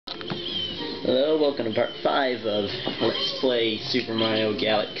Hello, welcome to part 5 of Let's Play Super Mario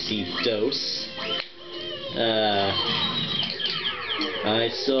Galaxy DOS. I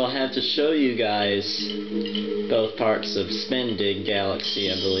still have to show you guys both parts of Spinny Galaxy,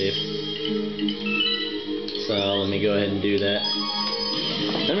 I believe. So let me go ahead and do that.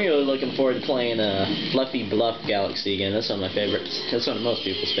 I'm really looking forward to playing Fluffy Bluff Galaxy again. That's one of my favorites. That's one of most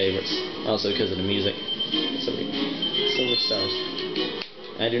people's favorites. Also because of the music. Silver Stars.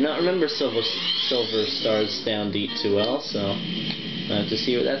 I do not remember Silver Stars Down Deep too well, so I'll have to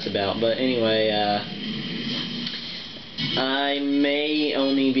see what that's about. But anyway, I may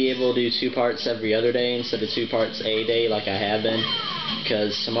only be able to do 2 parts every other day instead of 2 parts a day like I have been,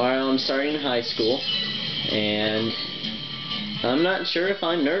 because tomorrow I'm starting high school, and I'm not sure if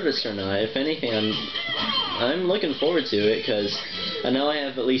I'm nervous or not. If anything, I'm looking forward to it, because I know I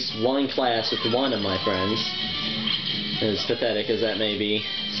have at least one class with one of my friends, as pathetic as that may be.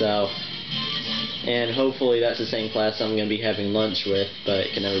 So, and hopefully that's the same class I'm going to be having lunch with, but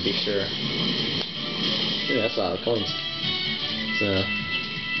it can never be sure. Ooh, that's a lot of coins. So,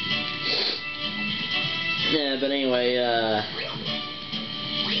 yeah, but anyway,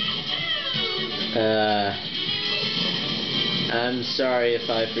 I'm sorry if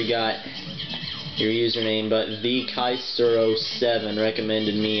I forgot your username, but the Kaiser07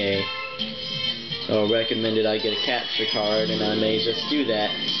 recommended me recommended I get a capture card, and I may just do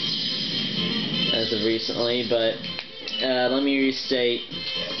that as of recently. But let me state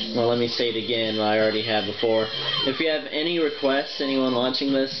again what I already have before. If you have any requests, anyone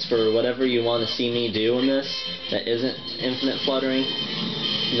watching this, for whatever you want to see me do in this that isn't infinite fluttering,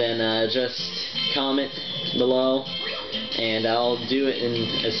 then just comment below, and I'll do it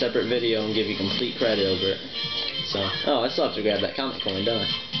in a separate video and give you complete credit over it. So, oh, I still have to grab that comment coin, don't I?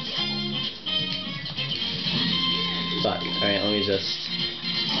 Fuck. Alright, let me just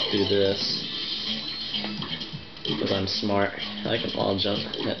do this, because I'm smart. I can wall jump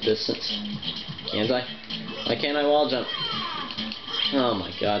that distance. Can't I? Why can't I wall jump? Oh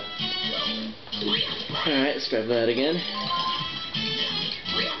my god. Alright, let's grab that again.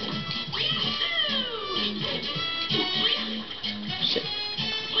 Shit.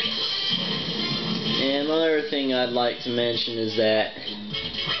 And one other thing I'd like to mention is that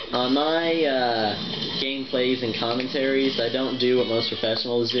on my gameplays and commentaries, I don't do what most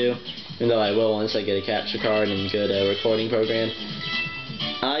professionals do, even though I will once I get a capture card and good recording program.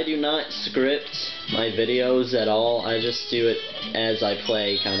 I do not script my videos at all. I just do it as I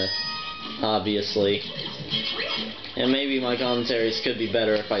play, kind of, obviously. And maybe my commentaries could be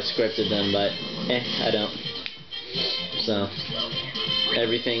better if I scripted them, but I don't. So,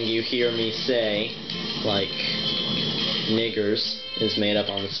 everything you hear me say, like niggers, is made up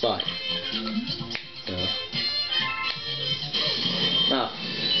on the spot. So. Oh,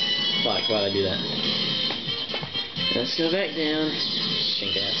 fuck, why'd I do that? Let's go back down.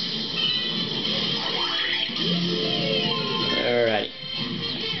 Shink ass. Alrighty.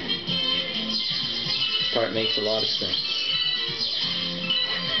 This part makes a lot of sense.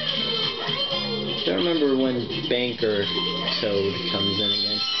 Don't remember when Banker Toad comes in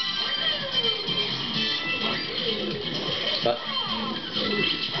again. Fuck.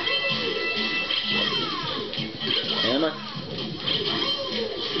 Am I?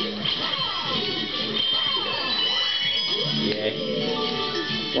 Yay.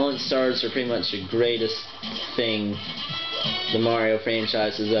 Launch stars are pretty much the greatest thing the Mario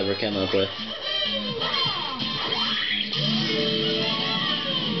franchise has ever come up with.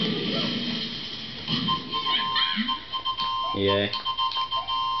 Yay.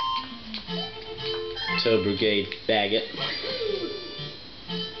 Toad Brigade faggot.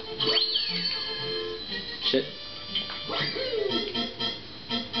 Shit.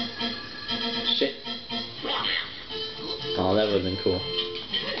 Shit. Oh, that would have been cool.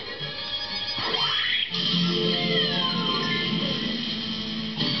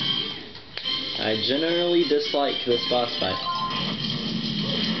 I generally dislike this boss fight.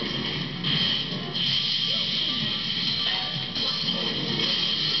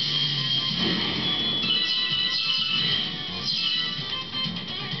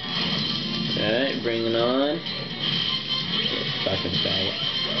 Alright, bring it on. Fucking faggot.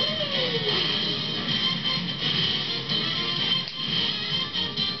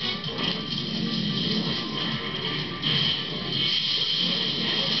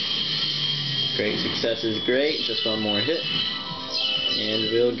 Great success is great. Just one more hit,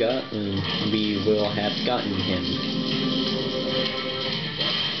 and we will have gotten him.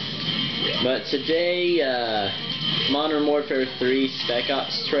 But today, Modern Warfare 3 Spec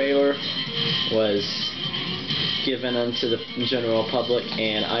Ops trailer was given unto the general public,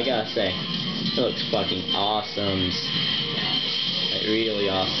 and I gotta say, It looks fucking awesome. Like, really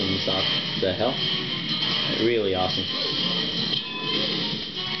awesome stuff. The hell? Like, really awesome.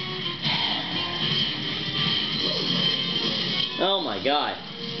 Oh my god.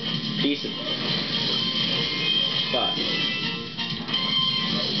 Piece of... Fuck.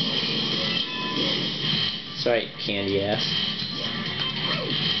 That's right, candy ass.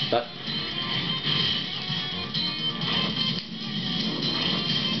 Fuck.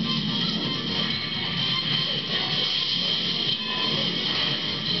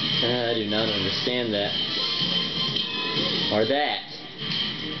 I do not understand that. Or that.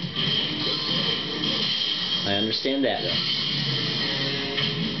 I understand that though.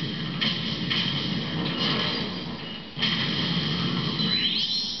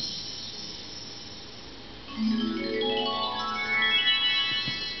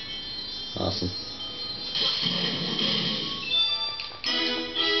 Awesome.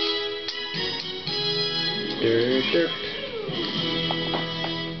 Derp, derp.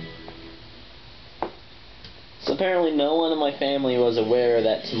 So apparently no one in my family was aware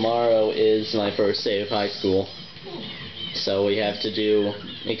that tomorrow is my first day of high school. So we have to do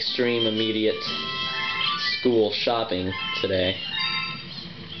extreme immediate school shopping today.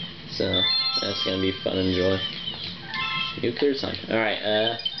 So that's gonna be fun and enjoy. Nuclear time.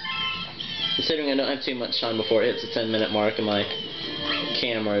 Alright, considering I don't have too much time before it hits the 10-minute mark and my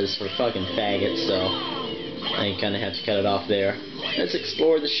camera is for fucking faggots, so I kinda have to cut it off there. Let's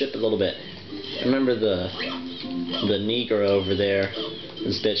explore the ship a little bit. Remember the Negro over there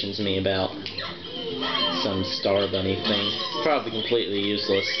was bitching to me about some Star Bunny thing. Probably completely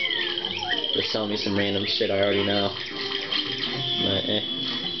useless. Just tell me some random shit I already know. But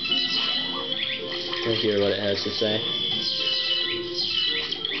I'll hear what it has to say.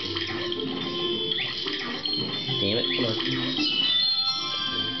 Damn it, come on.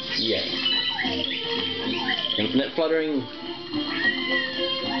 Yeah. Infinite fluttering.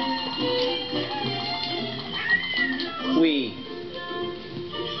 Whee.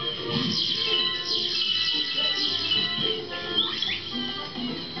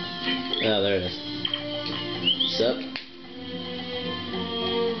 Oh, there it is. What's up?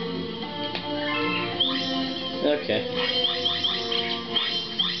 Okay.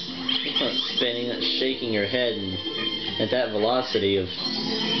 It's not spinning, that's shaking your head, and at that velocity of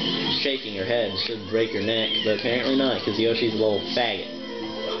shaking your head should break your neck, but apparently not, because Yoshi's a little faggot.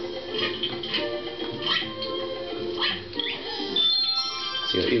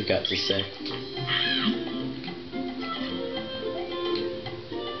 See what you've got to say.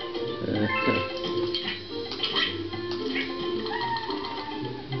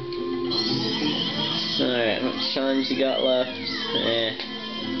 Alright, how much time you got left?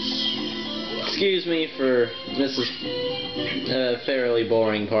 Excuse me for this is a fairly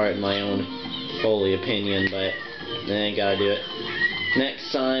boring part in my own holy opinion, but I gotta do it.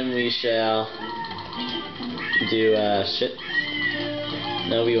 Next time we shall do shit.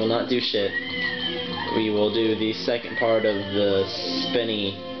 No, we will not do shit. We will do the second part of the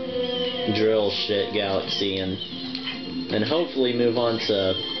Spinny drill shit galaxy and hopefully move on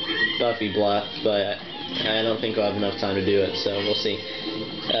to Buffy Bluff, but I don't think we'll have enough time to do it, so we'll see.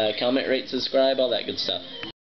 Comment, rate, subscribe, all that good stuff.